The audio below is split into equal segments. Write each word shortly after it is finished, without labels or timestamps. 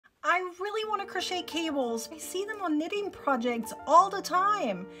really want to crochet cables. I see them on knitting projects all the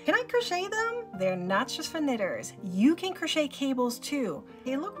time. Can I crochet them? They're not just for knitters. You can crochet cables too.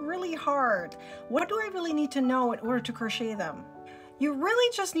 They look really hard. What do I really need to know in order to crochet them? You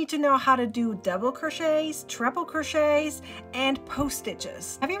really just need to know how to do double crochets, treble crochets, and post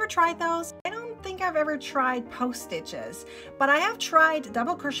stitches. Have you ever tried those? I don't think I've ever tried post stitches, but I have tried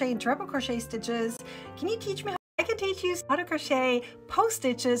double crochet and treble crochet stitches. Can you teach me how? I can teach you how to crochet post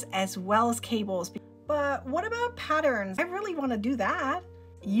stitches as well as cables. But what about patterns? I really want to do that.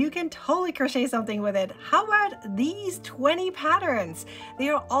 You can totally crochet something with it. How about these 20 patterns? They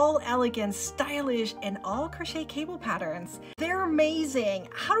are all elegant, stylish, and all crochet cable patterns. They're amazing.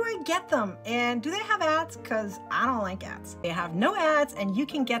 How do I get them? And do they have ads? Because I don't like ads. They have no ads, and you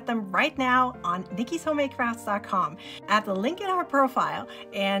can get them right now on nikkishomemade.com at the link in our profile,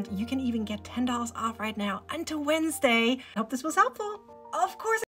 and you can even get $10 off right now until Wednesday. I hope this was helpful. Of course.